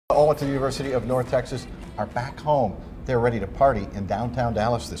All at the University of North Texas are back home. They're ready to party in downtown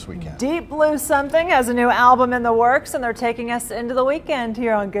Dallas this weekend. Deep Blue Something has a new album in the works, and they're taking us into the weekend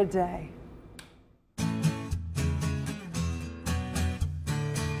here on Good Day.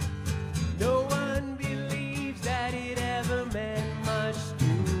 No one believes that it ever meant much to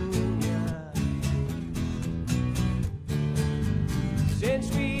ya.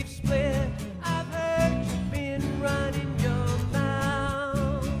 Since we've split, I've heard you've been running your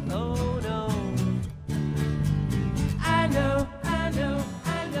mouth. Oh no. I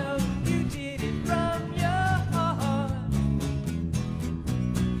know you did it from your heart.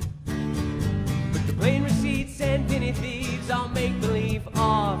 But the plain receipts and penny thieves all make believe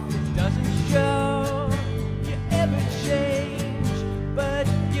off. It doesn't show you ever change, but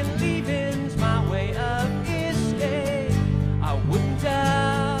your leaving's my way of escape. I wouldn't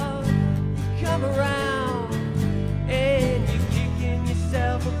doubt you come around and you're kicking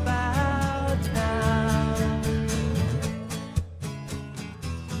yourself about now.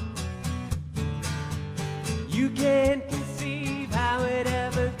 You can't conceive how it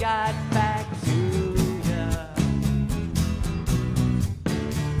ever got back to ya.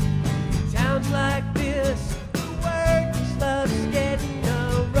 Towns like this, the word just loves getting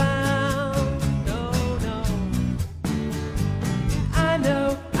around. No, no. I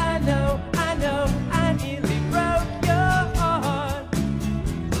know, I nearly broke your heart.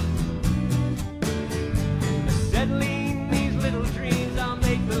 Settling these little dreams I'll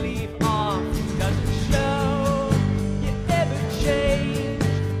make believe off. It doesn't show you ever change,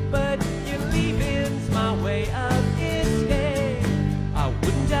 but your leaving's my way of escape. I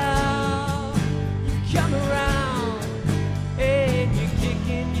wouldn't doubt you come around and you're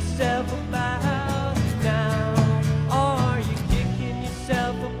kicking yourself about now. Are you kicking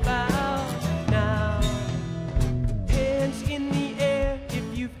yourself about now? Hands in the air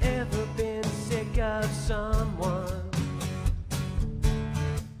if you've ever been sick of someone.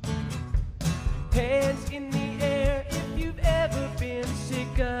 Hands in the air if you've ever been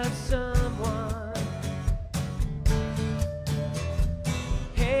sick of someone.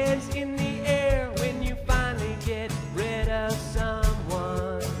 Hands in the air when you finally get rid of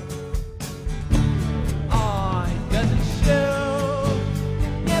someone. Oh, it doesn't show you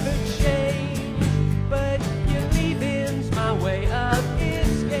never change, but your leaving's my way of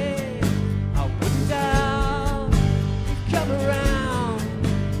escape. I wouldn't doubt you come around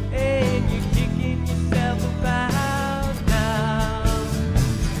and you're kicking yourself about now.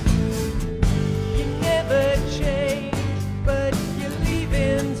 You never change, but your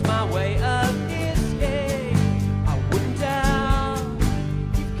leaving's my way of escape. I wouldn't doubt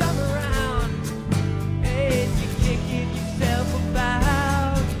you come around and you're kicking yourself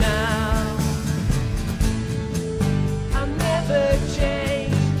about now. I'll never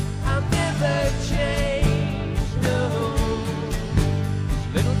change, no.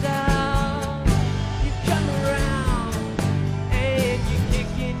 Little doubt you come around and you're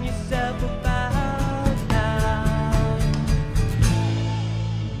kicking yourself about now.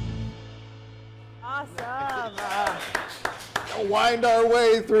 Awesome. We'll wind our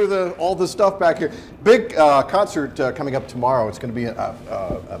way through all the stuff back here. Big concert coming up tomorrow. It's going to be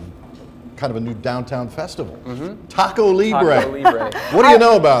kind of a new downtown festival. Taco Libre. Taco Libre. What do you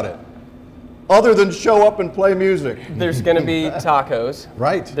know about it? Other than show up and play music. There's going to be tacos.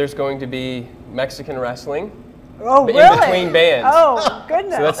 Right. There's going to be Mexican wrestling. Oh, in really? between bands. Oh,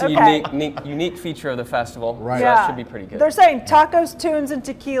 goodness. So that's a okay. unique feature of the festival. Right. So that should be pretty good. They're saying tacos, tunes, and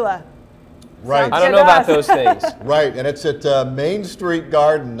tequila. Right. I don't know about those things. Right, and it's at Main Street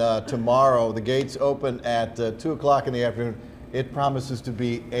Garden tomorrow. The gates open at 2 o'clock in the afternoon. It promises to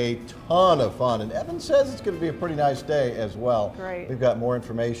be a ton of fun, and Evan says it's going to be a pretty nice day as well. Great. We've got more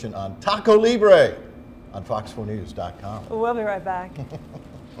information on Taco Libre on fox4news.com. We'll be right back.